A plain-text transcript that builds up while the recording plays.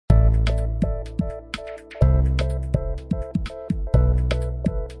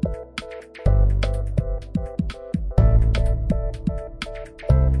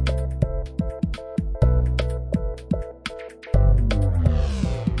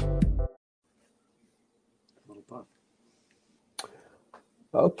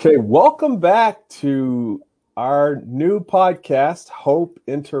Okay, welcome back to our new podcast, Hope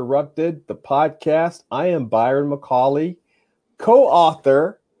Interrupted, the podcast. I am Byron McCauley,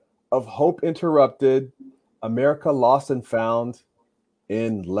 co-author of Hope Interrupted, America Lost and Found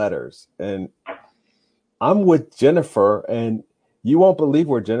in Letters. And I'm with Jennifer, and you won't believe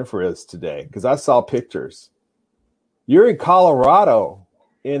where Jennifer is today because I saw pictures. You're in Colorado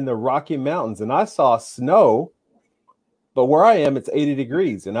in the Rocky Mountains, and I saw snow. But where I am, it's 80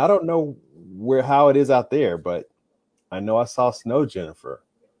 degrees, and I don't know how it is out there, but I know I saw snow, Jennifer.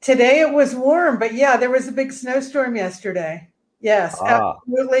 Today it was warm, but yeah, there was a big snowstorm yesterday. Yes, Ah,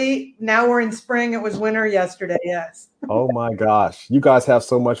 absolutely. Now we're in spring. It was winter yesterday. Yes. oh my gosh. You guys have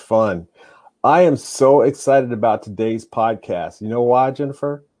so much fun. I am so excited about today's podcast. You know why,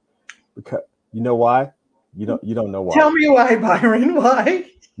 Jennifer? Because you know why? You don't know why. Tell me why, Byron.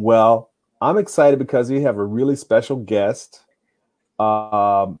 Why? Well, I'm excited because we have a really special guest.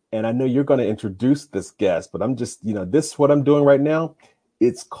 And I know you're going to introduce this guest, but I'm just, this what I'm doing right now.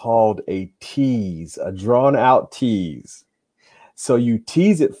 It's called a tease, a drawn out tease. So you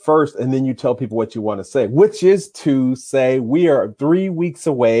tease it first, and then you tell people what you want to say, which is to say we are 3 weeks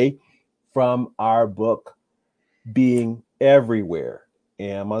away from our book being everywhere.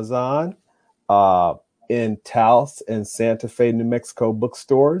 Amazon, in Taos and Santa Fe, New Mexico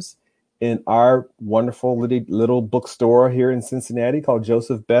bookstores, in our wonderful little bookstore here in Cincinnati called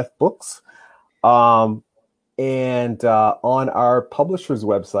Joseph Beth Books, and on our publisher's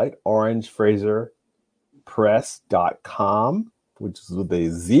website, orangefraserpress.com, which is with a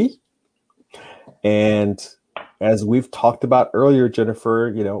Z. And as we've talked about earlier,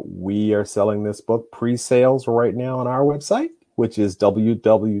 Jennifer, we are selling this book pre-sales right now on our website, which is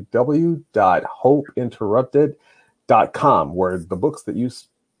www.hopeinterrupted.com, where the books that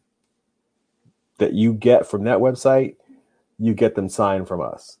you get from that website, you get them signed from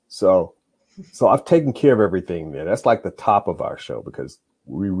us. So I've taken care of everything there. That's like the top of our show because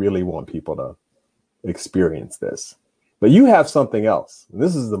we really want people to experience this. But you have something else. And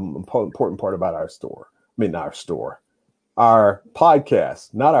this is the important part about our store. I mean, our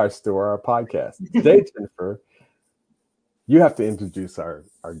podcast, not our store, our podcast. Today, Jennifer, you have to introduce our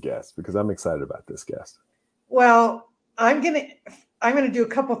guest because I'm excited about this guest. Well, I'm gonna do a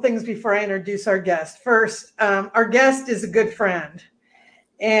couple things before I introduce our guest. First, our guest is a good friend,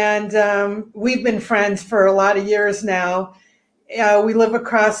 and we've been friends for a lot of years now. We live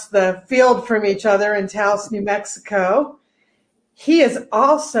across the field from each other in Taos, New Mexico. He is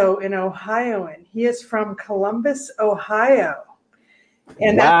also an Ohioan. He is from Columbus, Ohio.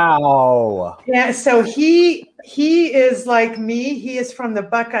 And Wow. so he is like me. He is from the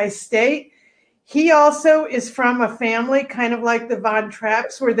Buckeye State. He also is from a family kind of like the Von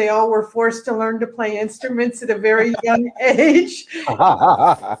Trapps, where they all were forced to learn to play instruments at a very young age.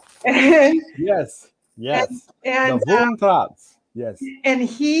 and Yes. The and Von Trapps. Yes. and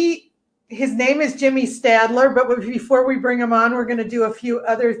his name is Jimmy Stadler, but before we bring him on, we're going to do a few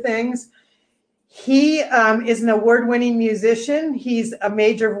other things. He is an award-winning musician. He's a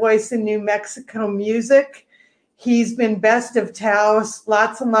major voice in New Mexico music. He's been best of Taos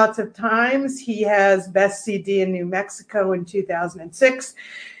lots and lots of times. He has best CD in New Mexico in 2006.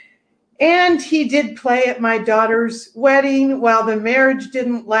 And he did play at my daughter's wedding. While the marriage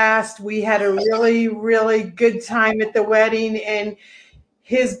didn't last, we had a really, really good time at the wedding, and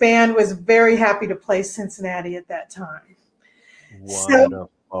his band was very happy to play Cincinnati at that time. Wonderful.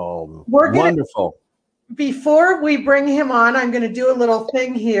 So Wonderful. before we bring him on, I'm going to do a little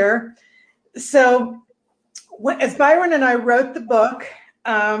thing here. So as Byron and I wrote the book,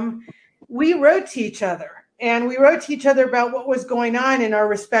 we wrote to each other. And we wrote to each other about what was going on in our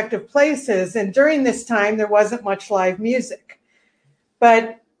respective places. And during this time, there wasn't much live music.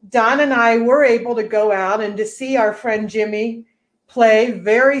 But Don and I were able to go out and to see our friend Jimmy play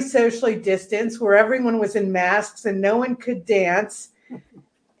very socially distanced, where everyone was in masks and no one could dance.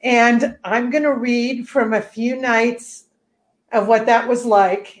 And I'm going to read from a few nights of what that was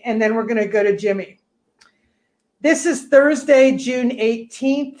like, and then we're going to go to Jimmy. This is Thursday, June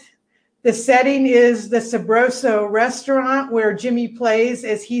 18th. The setting is the Sabroso restaurant where Jimmy plays,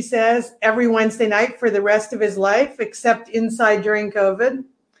 as he says, every Wednesday night for the rest of his life, except inside during COVID.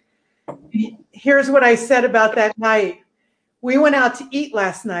 Here's what I said about that night. We went out to eat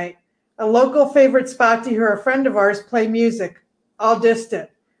last night, a local favorite spot to hear a friend of ours play music, all distant,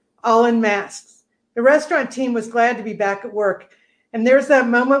 all in masks. The restaurant team was glad to be back at work. And there's that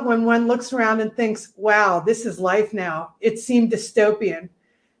moment when one looks around and thinks, wow, this is life now. It seemed dystopian.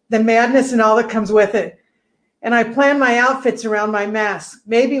 The madness and all that comes with it. And I plan my outfits around my mask.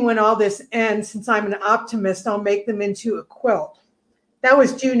 Maybe when all this ends, since I'm an optimist, I'll make them into a quilt. That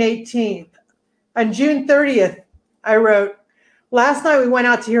was June 18th. On June 30th, I wrote, last night we went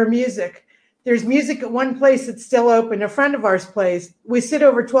out to hear music. There's music at one place that's still open, a friend of ours plays. We sit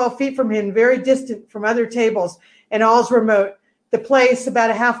over 12 feet from him, very distant from other tables, and all's remote. The place, about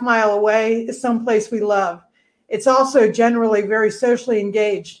a half mile away, is someplace we love. It's also generally very socially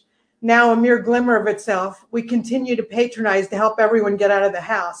engaged. Now a mere glimmer of itself, we continue to patronize to help everyone get out of the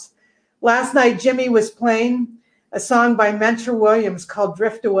house. Last night, Jimmy was playing a song by Mentor Williams called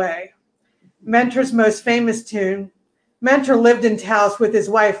Drift Away. Mentor's most famous tune. Mentor lived in Taos with his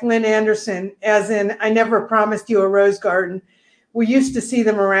wife, Lynn Anderson, as in I Never Promised You a Rose Garden. We used to see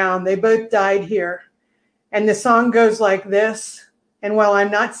them around. They both died here. And the song goes like this. And while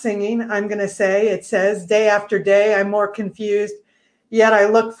I'm not singing, I'm going to say, it says, day after day, I'm more confused. Yet I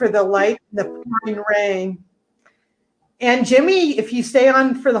look for the light in the pouring rain. And Jimmy, if you stay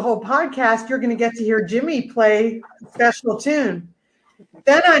on for the whole podcast, you're going to get to hear Jimmy play a special tune.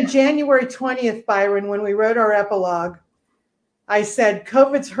 Then on January 20th, Byron, when we wrote our epilogue, I said,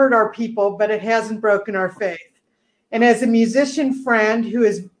 COVID's hurt our people, but it hasn't broken our faith. And as a musician friend who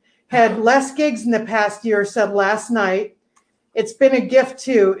has had less gigs in the past year said last night, it's been a gift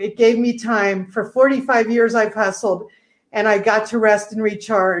too. It gave me time. For 45 years I've hustled and I got to rest and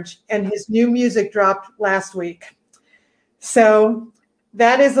recharge. And his new music dropped last week. So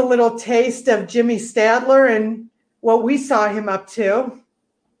that is a little taste of Jimmy Stadler and what we saw him up to.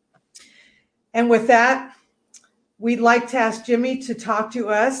 And with that, we'd like to ask Jimmy to talk to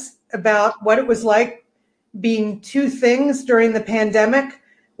us about what it was like being two things during the pandemic.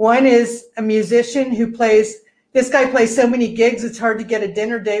 One is a musician who this guy plays so many gigs, it's hard to get a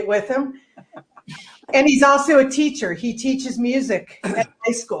dinner date with him. And he's also a teacher. He teaches music at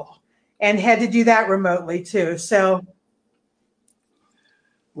high school and had to do that remotely too. So.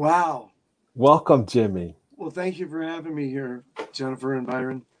 Wow. Welcome, Jimmy. Well, thank you for having me here, Jennifer and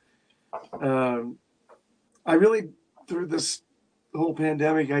Byron. I really, through this whole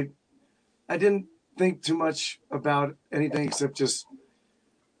pandemic, I didn't think too much about anything except just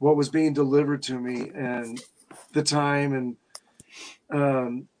what was being delivered to me and the time.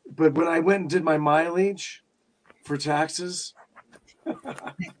 And but when I went and did my mileage for taxes,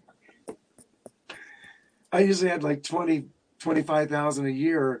 I usually had like 25,000 a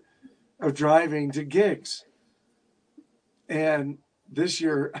year of driving to gigs. And this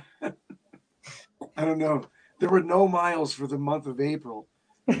year, I don't know, there were no miles for the month of April.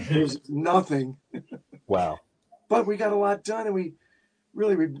 There was nothing. Wow. But we got a lot done, and we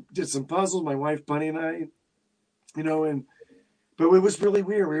did some puzzles, my wife Bunny and I, but it was really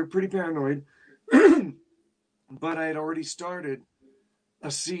weird. We were pretty paranoid. But I had already started a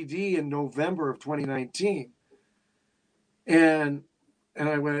CD in November of 2019. And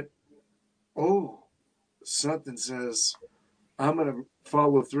I went, oh, something says I'm going to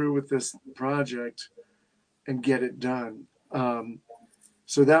follow through with this project and get it done.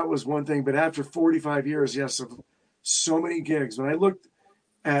 So that was one thing. But after 45 years, yes, of so many gigs, when I looked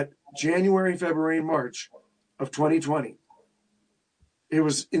at January, February, and March of 2020, it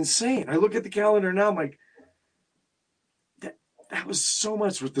was insane. I look at the calendar now, I'm like, that was so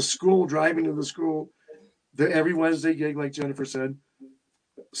much with the school, driving to the school, every Wednesday gig, like Jennifer said,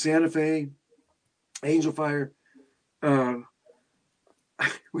 Santa Fe, Angel Fire.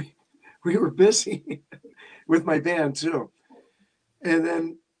 We were busy with my band too. And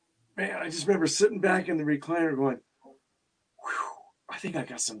then, man, I just remember sitting back in the recliner going, I think I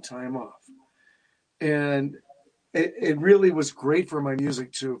got some time off. And it really was great for my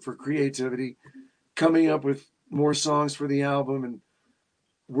music too, for creativity, coming up with more songs for the album and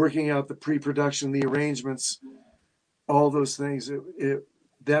working out the pre-production, the arrangements, all those things.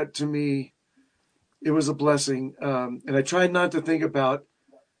 That to me, it was a blessing. And I tried not to think about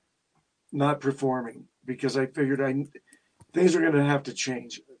not performing because I figured things are going to have to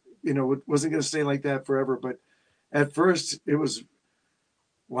change. It wasn't going to stay like that forever. But at first it was,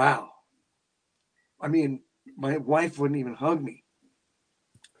 wow. I mean, my wife wouldn't even hug me.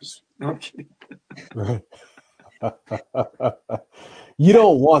 No, I'm kidding. Right. You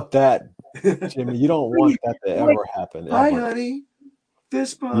don't want that, Jimmy. You don't want that to ever happen. Ever. Hi, honey.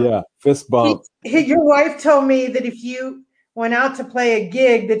 Fist bump. Yeah, fist bump. Your wife told me that if you went out to play a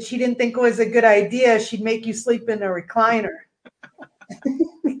gig that she didn't think was a good idea, she'd make you sleep in a recliner.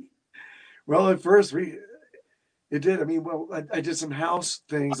 Well, at first it did. I mean, I did some house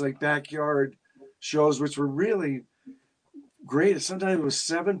things like backyard shows, which were really great. Sometimes it was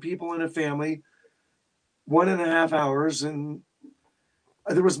 7 people in a family, 1.5 hours, and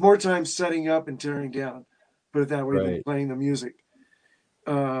there was more time setting up and tearing down, put it that way, Right. than playing the music.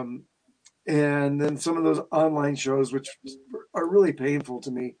 And then some of those online shows, which are really painful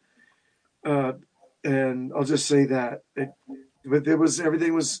to me. And I'll just say that. But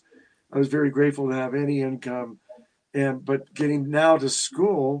everything was, I was very grateful to have any income. But getting now to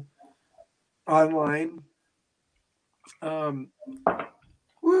school online, um,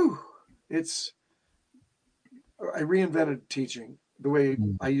 whew, I reinvented teaching the way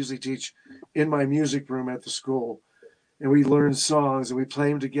I usually teach in my music room at the school. And we learn songs and we play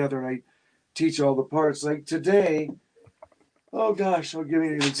them together, and I teach all the parts. Like today, oh gosh, I'll give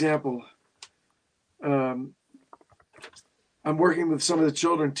you an example. Um, I'm working with some of the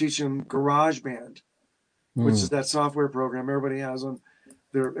children teaching GarageBand, which is that software program everybody has on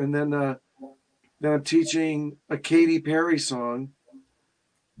there. And then I'm teaching a Katy Perry song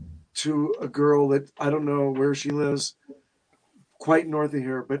to a girl that I don't know where she lives, quite north of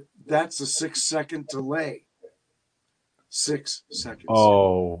here, but that's a 6-second delay. 6 seconds.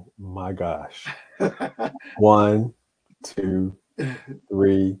 Oh my gosh. 1, 2,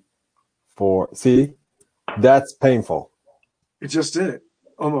 3, 4. See, that's painful. It just did it,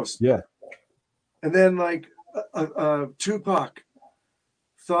 almost. Yeah. And then like Tupac,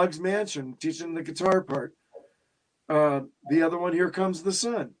 Thug's Mansion, teaching the guitar part. The other one, Here Comes the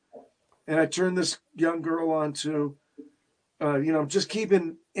Sun. And I turned this young girl on to, just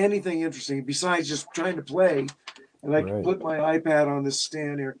keeping anything interesting besides just trying to play. And I Right. put my iPad on this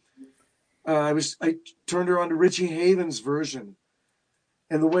stand here. I turned her on to Richie Havens' version,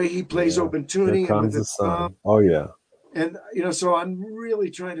 and the way he plays Yeah. open Here tuning and with comes the his thumb. sun. Oh yeah. And so I'm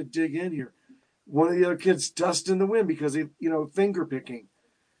really trying to dig in here. One of the other kids dust in the wind because he, finger picking.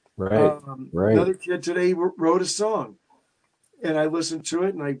 Right. Right. Another kid today wrote a song, and I listened to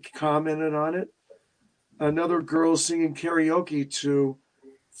it and I commented on it. Another girl singing karaoke to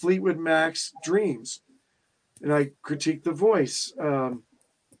Fleetwood Mac's Dreams, and I critiqued the voice. Another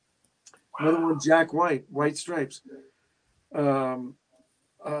one, Jack White, White Stripes.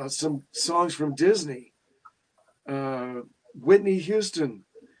 Some songs from Disney, Whitney Houston,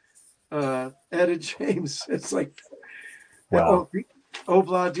 Etta James. It's like, Wow. oh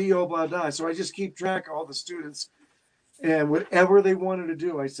blah dee, oh blah da. So I just keep track of all the students, and whatever they wanted to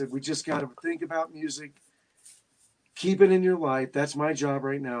do, I said, we just got to think about music, keep it in your life. That's my job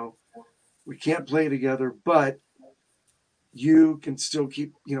right now. We can't play together, but you can still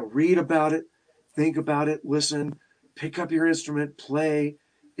keep, read about it, think about it, listen, pick up your instrument, play,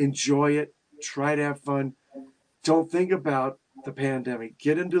 enjoy it, try to have fun. Don't think about the pandemic.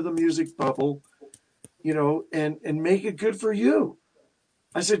 Get into the music bubble, and make it good for you.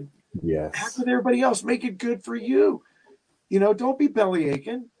 I said, heck Yes. with everybody else, make it good for you. Don't be belly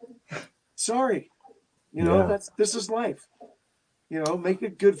aching. Sorry. Yeah. This is life. Make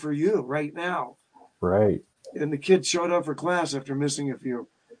it good for you right now. Right. And the kid showed up for class after missing a few.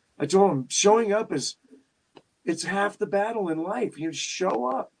 I told him showing up it's half the battle in life. You show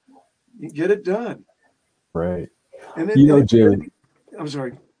up, you get it done. Right. And then Jimmy. I'm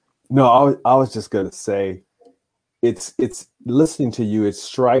sorry. No, I was just gonna say it's listening to you, it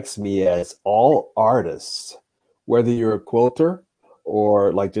strikes me as all artists, whether you're a quilter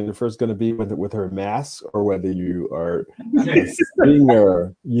or like Jennifer's going to be with her mask, or whether you are a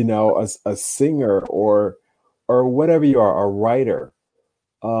singer, a singer or whatever you are, a writer.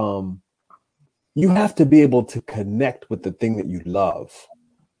 Um, you have to be able to connect with the thing that you love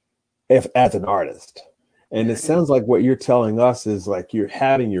if as an artist. And it sounds like what you're telling us is like you're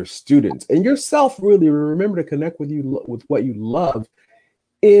having your students and yourself really remember to connect with what you love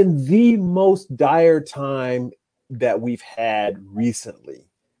in the most dire time that we've had recently,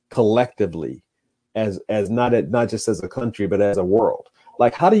 collectively, as not just as a country but as a world.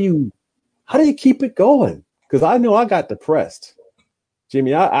 Like how do you keep it going? Because I know I got depressed,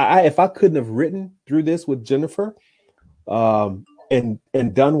 Jimmy. I if I couldn't have written through this with Jennifer, and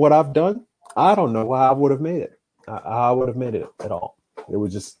done what I've done, I don't know how I would have made it. I would have made it at all. It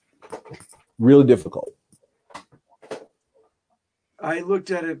was just really difficult. I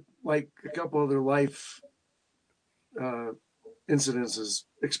looked at it like a couple other life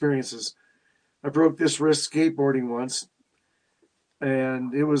experiences. I broke this wrist skateboarding once,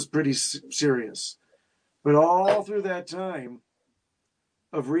 and it was pretty serious. But all through that time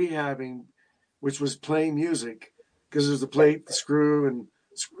of rehabbing, which was playing music, because there's the plate, the screw, and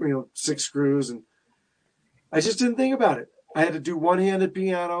 6 screws, and I just didn't think about it. I had to do one-handed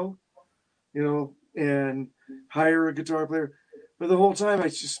piano, and hire a guitar player. But the whole time, I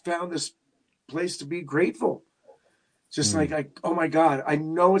just found this place to be grateful. Just like oh my God, I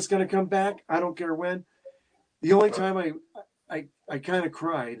know it's going to come back. I don't care when. The only time I kind of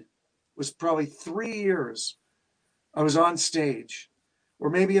cried was probably 3 years. I was on stage or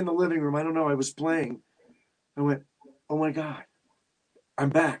maybe in the living room. I don't know. I was playing. I went, oh my God, I'm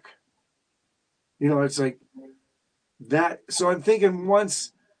back. It's like that. So I'm thinking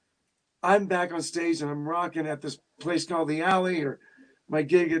once I'm back on stage and I'm rocking at this place called the Alley, or my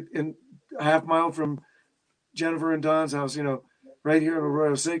gig in a half mile from Jennifer and Don's house, right here in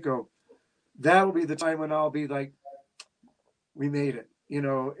Arroyo Seco, that'll be the time when I'll be like, we made it,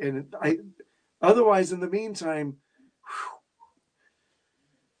 and otherwise in the meantime,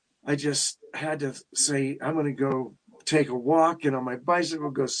 I just had to say, I'm going to go take a walk, and on my bicycle,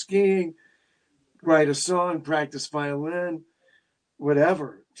 go skiing, write a song, practice violin,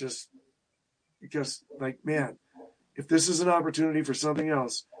 whatever, just because like, man, if this is an opportunity for something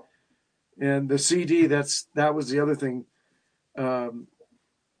else. And the CD, that was the other thing. I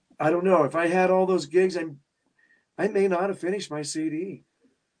don't know if I had all those gigs, I may not have finished my CD.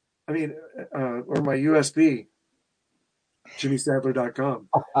 I mean, or my USB, JimmyStadler.com.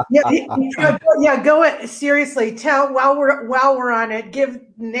 Yeah, go ahead. Seriously, tell while we're on it, give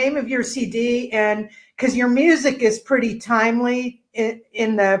the name of your CD, and because your music is pretty timely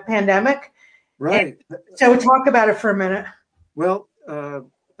in the pandemic. Right. And so talk about it for a minute. Well,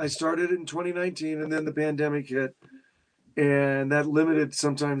 I started in 2019, and then the pandemic hit, and that limited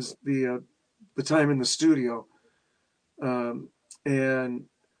sometimes the time in the studio. And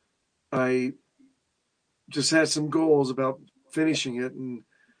I just had some goals about finishing it, and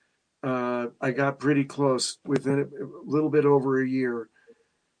I got pretty close within a little bit over a year.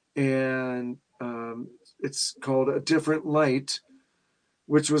 And it's called A Different Light,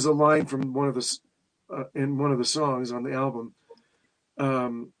 which was a line from one of the in one of the songs on the album.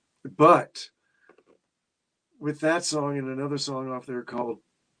 But with that song and another song off there called,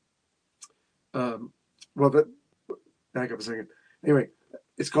 back up a second. Anyway,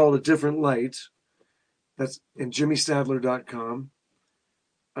 it's called A Different Light. That's in JimmyStadler.com.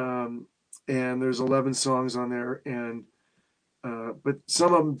 And there's 11 songs on there. And but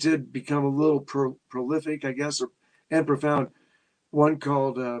some of them did become a little prolific, I guess, and profound. One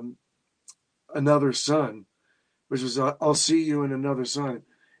called Another Sun, which was I'll See You in Another Sun.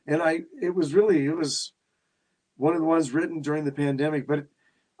 And it was one of the ones written during the pandemic, but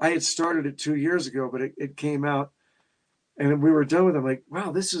I had started it 2 years ago, but it came out and we were done with it. I'm like,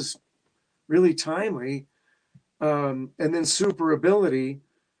 wow, this is really timely. And then Super Ability,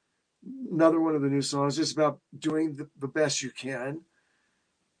 another one of the new songs, just about doing the best you can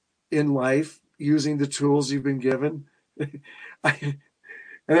in life, using the tools you've been given. And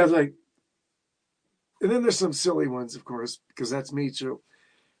I was like, and then there's some silly ones, of course, because that's me too.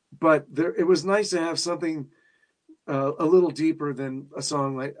 But it was nice to have something a little deeper than a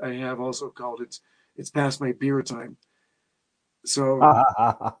song like I have also called It's Past My Beer Time. So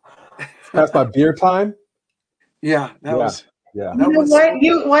It's past my beer time. yeah, that was.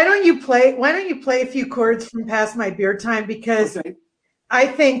 Why don't you play a few chords from Past My Beer Time, because Okay. I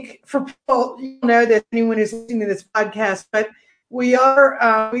think for people, you know that anyone who's listening to this podcast, but we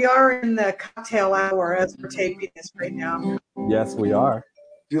are in the cocktail hour as we're taping this right now. Yes, we are.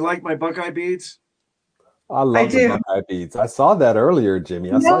 Do you like my Buckeye beads? I love the Buckeye beads. I saw that earlier,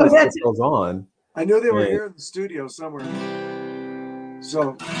 Jimmy. I saw you put those on. I know they were here in the studio somewhere.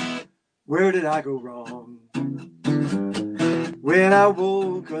 So, where did I go wrong when I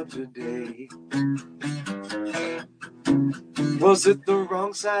woke up today? Was it the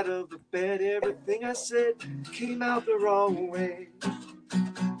wrong side of the bed? Everything I said came out the wrong way.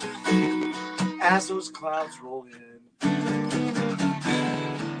 As those clouds roll in,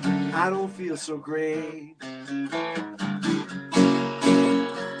 I don't feel so great.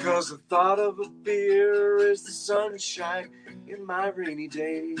 'Cause the thought of a beer is the sunshine in my rainy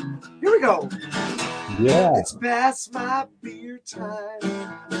day. Here we go. Yeah. It's past my beer time.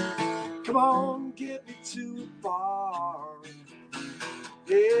 Come on, get me to a bar.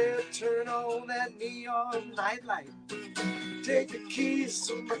 Yeah, turn on that neon nightlight. Take the keys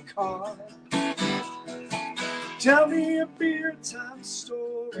to my car. Tell me a beer time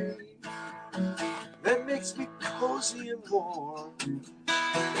story that makes me cozy and warm.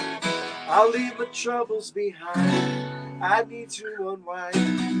 I'll leave my troubles behind. I need to unwind.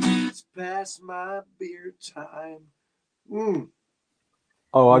 It's past my beer time.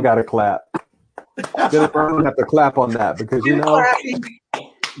 Oh, I got to clap. Jennifer, I'm going to have to clap on that because,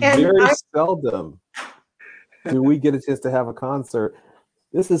 very seldom do we get a chance to have a concert.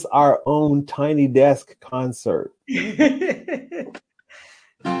 This is our own tiny desk concert. Wait,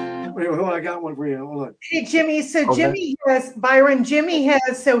 hold on, I got one for you. Hold on. Hey, Jimmy. So Jimmy has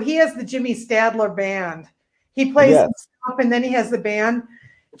the Jimmy Stadler band. He plays himself, and then he has the band.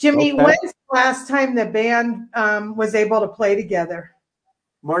 Jimmy, when's the last time the band was able to play together?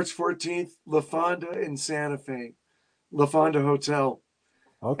 March 14th, La Fonda in Santa Fe, La Fonda Hotel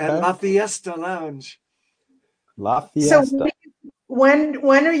at Okay. La Fiesta Lounge. La So Fiesta. when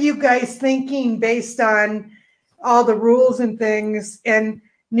are you guys thinking based on all the rules and things? And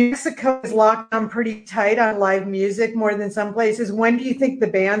New Mexico is locked down pretty tight on live music more than some places. When do you think the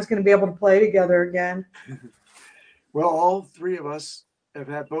band's going to be able to play together again? Well, all three of us have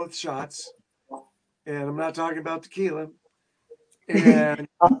had both shots, and I'm not talking about tequila. And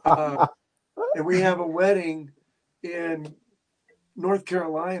uh, and we have a wedding in North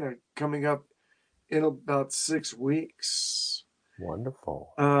Carolina coming up in about 6 weeks.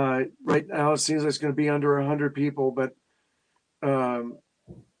 Wonderful. Right now, it seems like it's going to be under 100 people, but um,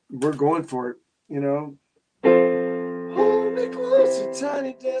 we're going for it. You know, hold me close to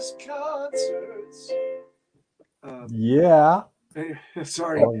Tiny Desk concerts. Um, Yeah.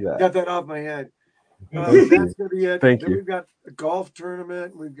 sorry, All that. got that off my head. Thank That's you. going to be it. Thank Then you. we've got a golf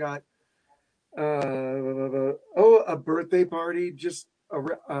tournament. We've got a birthday party just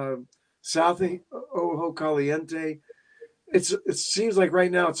south of Ojo Caliente. It seems like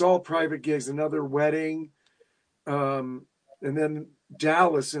right now it's all private gigs. Another wedding, and then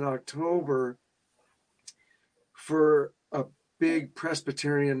Dallas in October for a big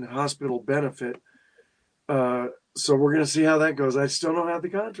Presbyterian hospital benefit. So we're going to see how that goes. I still don't have the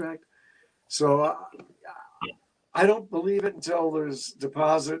contract, so I don't believe it until there's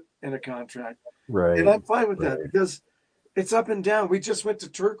deposit and a contract, and Right. I'm fine with that Right. because it's up and down. We just went to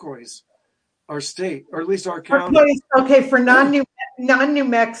Turquoise, our state, or at least our county. Okay, for non-New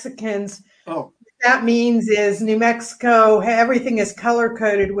Mexicans, Oh, that means is New Mexico, everything is color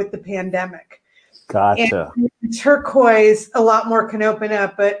coded with the pandemic. And Gotcha. turquoise, a lot more can open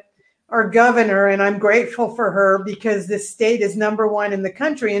up, but our governor, and I'm grateful for her because this state is number one in the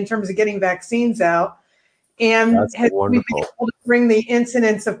country in terms of getting vaccines out. And That's we've been wonderful. able to bring the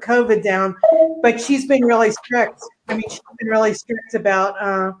incidence of COVID down, but she's been really strict. I mean, she's been really strict about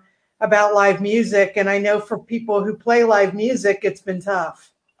live music, and I know for people who play live music, it's been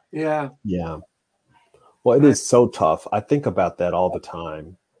tough. yeah. Yeah. Well, it I, is so tough. I think about that all the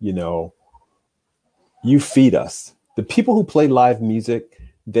time. You feed us. The people who play live music,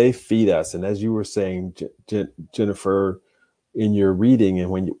 they feed us. And as you were saying, Jennifer, in your reading,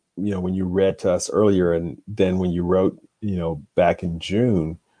 and when you read to us earlier, and then when you wrote, back in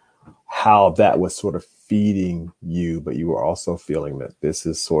June, how that was sort of feeding you, but you were also feeling that this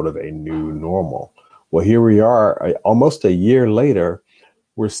is sort of a new normal. Well, here we are, almost a year later.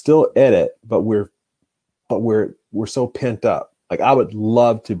 We're still at it, but we're so pent up. Like I would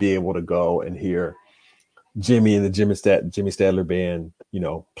love to be able to go and hear Jimmy and the Jimmy Stadler band,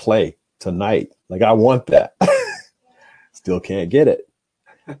 play tonight. Like I want that. Still can't get it.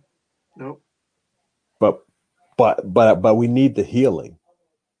 no. But but we need the healing.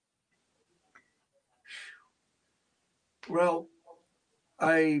 Well,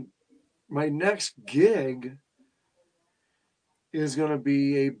 I my next gig is going to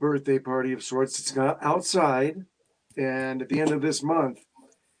be a birthday party of sorts. It's got outside, and at the end of this month.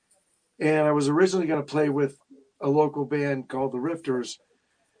 And I was originally going to play with a local band called the Rifters,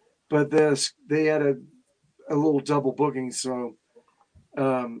 but they had a little double booking, so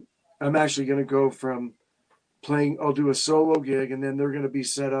I'm actually going to go from playing. I'll do a solo gig, and then they're going to be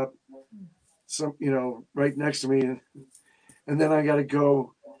set up right next to me, and then I got to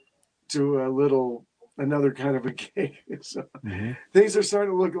go to another kind of a gig. So Mm-hmm. things are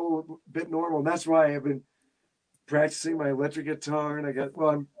starting to look a little bit normal. And that's why I've been practicing my electric guitar,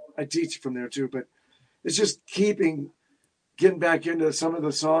 and I teach from there too, but it's just getting back into some of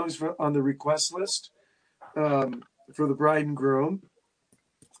the songs on the request list for the bride and groom,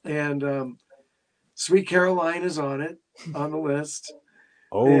 and Sweet Caroline is on the list,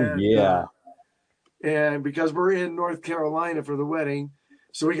 Oh and yeah. because we're in North Carolina for the wedding,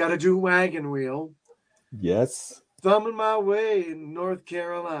 so we got to do Wagon Wheel. Yes. Thumbing my way in North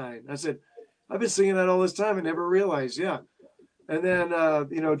Carolina. I said, I've been singing that all this time and never realized. Yeah, and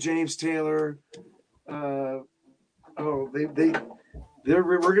then James Taylor. We're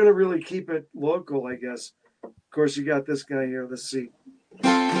going to really keep it local, I guess. Of course, you got this guy here. Let's see.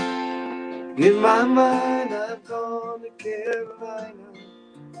 In my mind, I've gone to Carolina.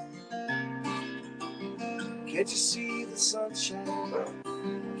 Can't you see the sunshine?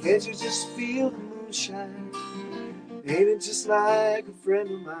 Can't you just feel the moonshine? Ain't it just like a friend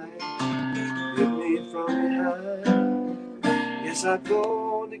of mine hit me from behind? Yes, I've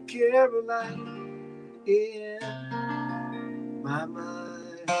gone to Carolina in my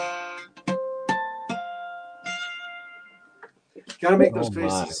mind. Gotta make those Oh my.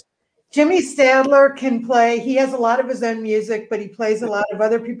 faces. Jimmy Stadler can play. He has a lot of his own music, but he plays a lot of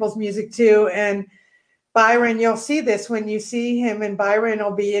other people's music too. And Byron, you'll see this when you see him, and Byron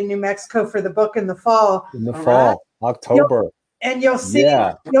will be in New Mexico for the book in the fall. In the All right. fall, October. You'll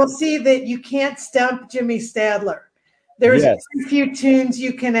Yeah. see that you can't stump Jimmy Stadler. There's Yes. very few tunes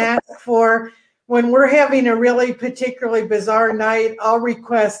you can ask for. When we're having a really particularly bizarre night, I'll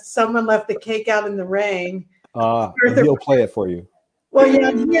request Someone Left the Cake Out in the Rain. And he'll play it for you. Well,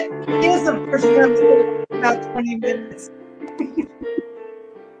 yeah, he has a version of it in about 20 minutes. Does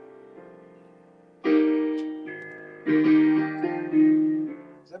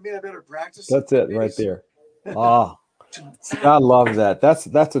that mean I better practice? That's it right there. Ah, see, I love that. That's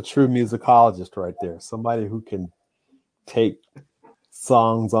a true musicologist right there. Somebody who can take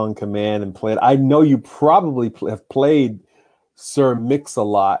songs on command and play it. I know you probably have played Sir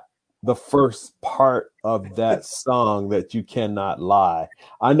Mix-a-Lot, the first part of that song that You Cannot Lie.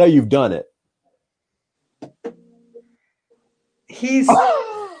 I know you've done it. He's Wait.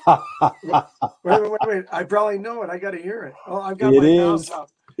 I probably know it. I got to hear it. Oh, I've got It my is. mouse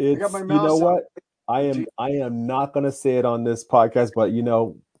up. I It's, got my you know mouse what? up. I am not going to say it on this podcast, but you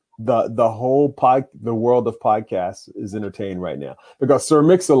know, the whole the world of podcasts is entertained right now because Sir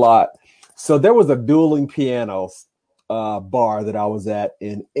Mix-a-Lot. So there was a dueling pianos bar that I was at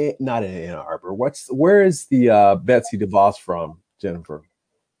not in Ann Arbor. Where is the Betsy DeVos from, Jennifer?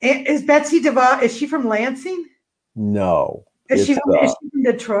 Is Betsy DeVos? Is she from Lansing? No, Is she it's from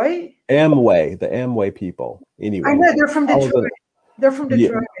Detroit? Amway, the Amway people. Anyway, I know they're from Detroit. They're from yeah,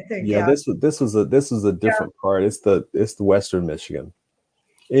 Detroit, I think. yeah. Yeah. This was a different part. It's the Western Michigan.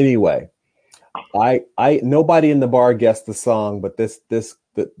 Anyway, I nobody in the bar guessed the song, but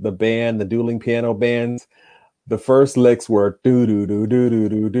the band, the dueling piano bands, the first licks were do do do do do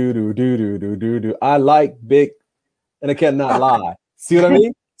do do do do do do do do. I like big, and I cannot lie. See what I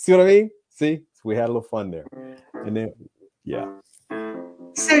mean? See what I mean? See, so we had a little fun there, and then yeah.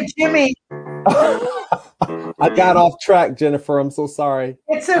 So Jimmy, I got off track, Jennifer. I'm so sorry.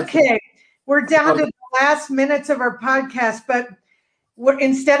 it's okay. We're down to the last minutes of our podcast, but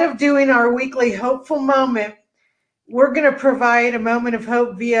instead of doing our weekly hopeful moment, we're going to provide a moment of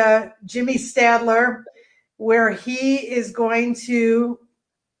hope via Jimmy Stadler, where he is going to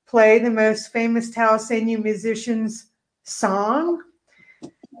play the most famous Taosseño musician's song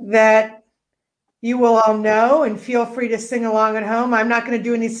that you will all know, and feel free to sing along at home. I'm not going to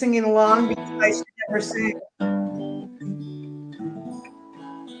do any singing along because I should never sing.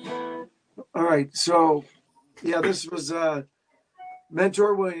 All right. So, yeah, this was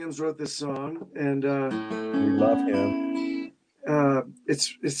Mentor Williams wrote this song, and We love him.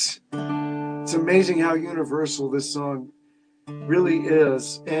 it's amazing how universal this song really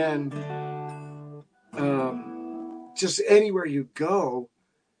is, and just anywhere you go,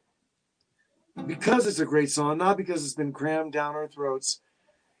 because it's a great song, not because it's been crammed down our throats.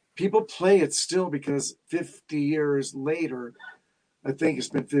 People play it still because 50 years later, I think it's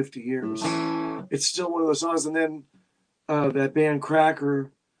been 50 years. It's still one of those songs. And then that band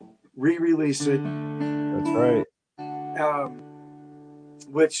Cracker re-released it. That's right.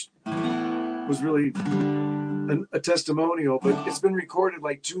 Which was really a testimonial, but it's been recorded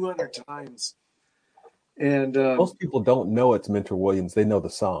like 200 times. And most people don't know it's Mentor Williams. They know the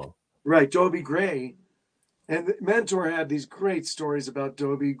song. Right, Dobie Gray. And Mentor had these great stories about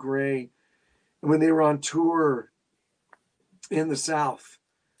Dobie Gray when they were on tour in the South.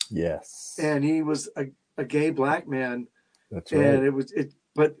 Yes. And he was a gay black man. That's right. And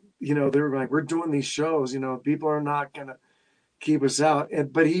but you know, they were like, we're doing these shows, you know, people are not gonna keep us out.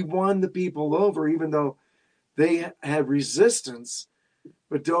 But he won the people over, even though they had resistance.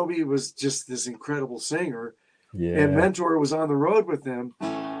 But Dobie was just this incredible singer. Yeah. And Mentor was on the road with him.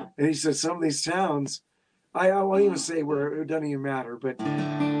 And he said some of these towns, I won't even say where, it doesn't even matter, but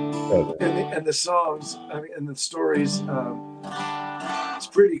and the songs, I mean, and the stories, it's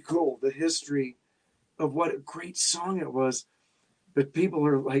pretty cool. The history of what a great song it was. But people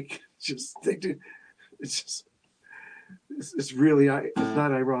are like, it's really, it's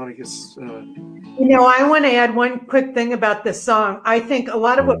not ironic. It's I want to add one quick thing about this song. I think a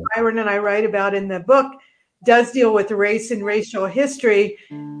lot of what Byron and I write about in the book does deal with race and racial history.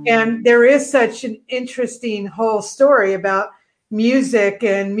 And there is such an interesting whole story about music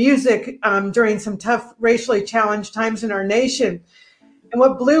during some tough racially challenged times in our nation. And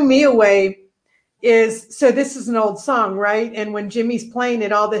what blew me away is, so this is an old song, right? And when Jimmy's playing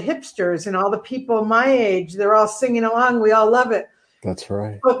it, all the hipsters and all the people my age, they're all singing along. We all love it. That's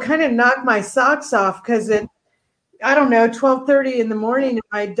right. Well, it kind of knocked my socks off because I don't know, 12:30 in the morning at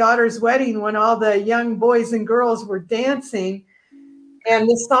my daughter's wedding, when all the young boys and girls were dancing, and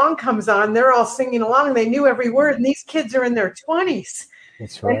this song comes on. They're all singing along, and they knew every word. And these kids are in their 20s.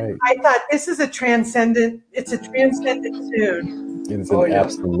 That's And right. I thought this is it's a transcendent tune. It is Oh an yeah.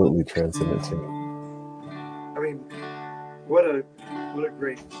 absolutely transcendent tune. I mean, what a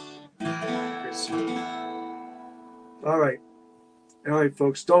great song. All right,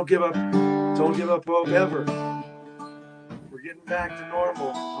 folks. Don't give up. Don't give up hope ever. We're getting back to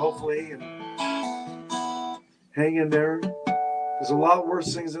normal, hopefully, and hang in there. There's a lot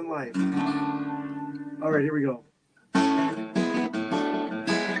worse things in life. All right, here we go.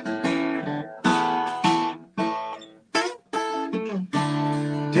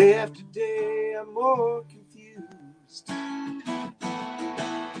 Day after day, I'm more confused.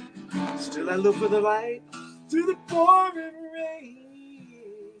 Still, I look for the light through the pouring rain.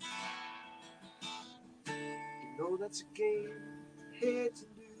 You know that's a game head to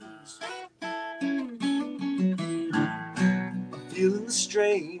lose. I'm feeling the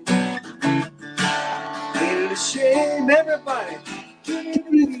strain. Ain't it a shame, everybody?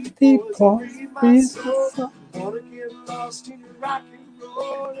 Turning to people as I free my soul. Wanna get lost in your rock and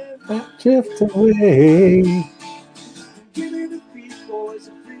roll and Drift away. give me the people as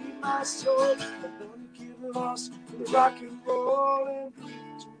I free my soul. I wanna get lost in the rock and roll and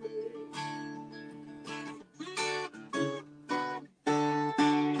drift away.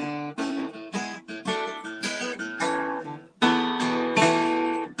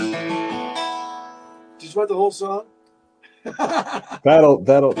 Did you want the whole song? That'll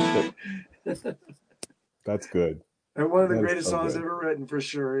that's good. And one of the That is greatest so songs good. ever written, for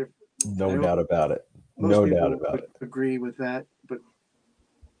sure. No doubt about it. Most No people doubt about would it. agree with that. But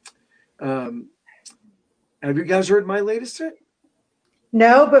have you guys heard my latest hit?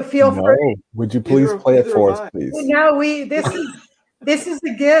 No, but feel free. No. Would you please play it Neither for have us, I. please? No, this is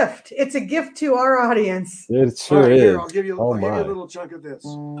a gift. It's a gift to our audience. It All sure right, here is. I'll give you Oh a my. little chunk of this.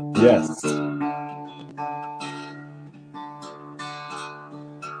 Yes.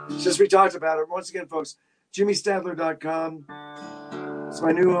 Since we talked about it, once again, folks, JimmyStadler.com. It's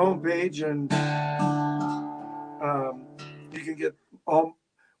my new homepage, and you can get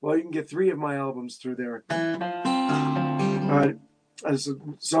you can get 3 of my albums through there. It's a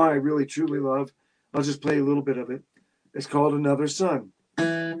song I really truly love. I'll just play a little bit of it. It's called Another Sun.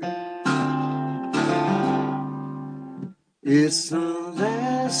 It's the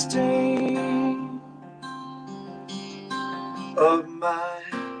last day of my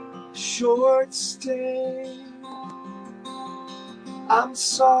short stay. I'm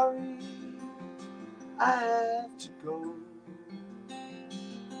sorry I have to go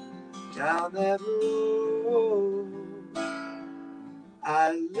down that road.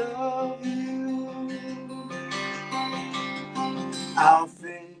 I love you. I'll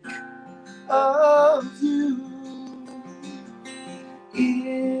think of you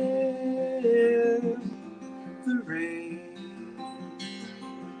in the rain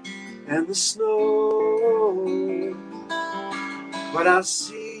and the snow. But I'll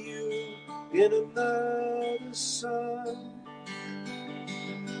see you in another sun,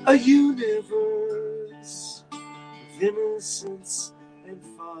 a universe of innocence and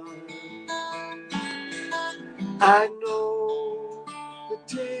fun. I know the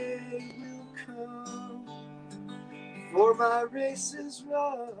day will come for my race is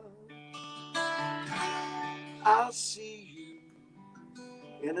run. I'll see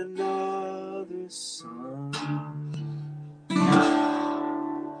you in another sun.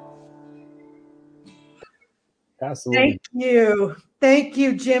 Absolutely. Thank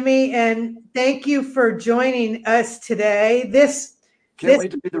you, Jimmy, and thank you for joining us today. Can't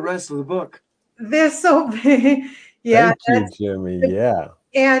wait to read the rest of the book. This will be, yeah. Thank you, Jimmy. Yeah.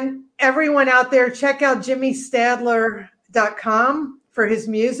 And everyone out there, check out JimmyStadler.com for his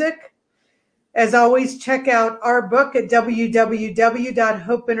music. As always, check out our book at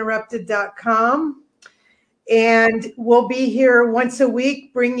www.hopeinterrupted.com. And we'll be here once a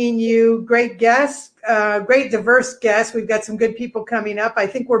week bringing you great guests, great diverse guests. We've got some good people coming up. I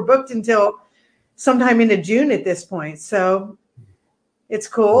think we're booked until sometime into June at this point. So it's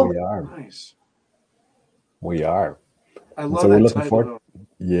cool. We are. Nice. We are. I And love so we're that looking title, forward. though.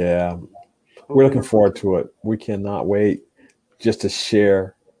 Yeah. We're looking forward to it. We cannot wait just to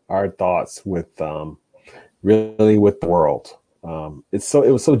share our thoughts with really with the world. It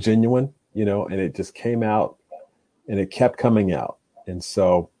was so genuine, and it just came out and it kept coming out. And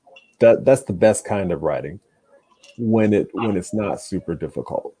so that's the best kind of writing when it's not super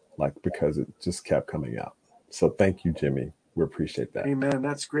difficult, like because it just kept coming out. So thank you, Jimmy. We appreciate that. Amen.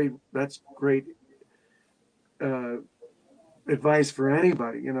 That's great. That's great advice for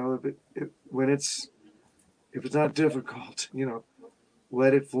anybody. If it's not difficult,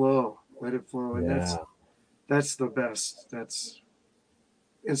 let it flow, and Yeah, that's the best. That's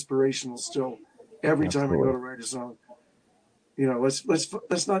inspirational still. Every time I go absolutely. to write a song,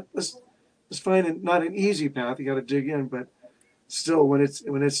 let's find not an easy path. You got to dig in, but still, when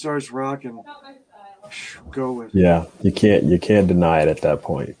it starts rocking, go with it. Yeah, you can't deny it at that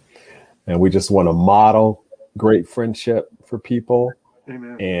point. And we just want to model great friendship for people,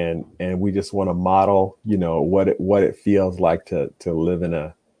 Amen. and we just want to model, what it feels like to live in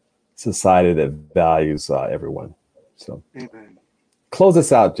a society that values everyone. So Amen. close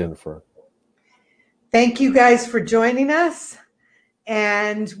us out, Jennifer. Thank you guys for joining us.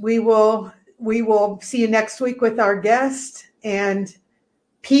 And we will see you next week with our guest. And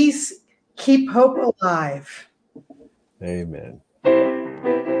peace, keep hope alive. Amen.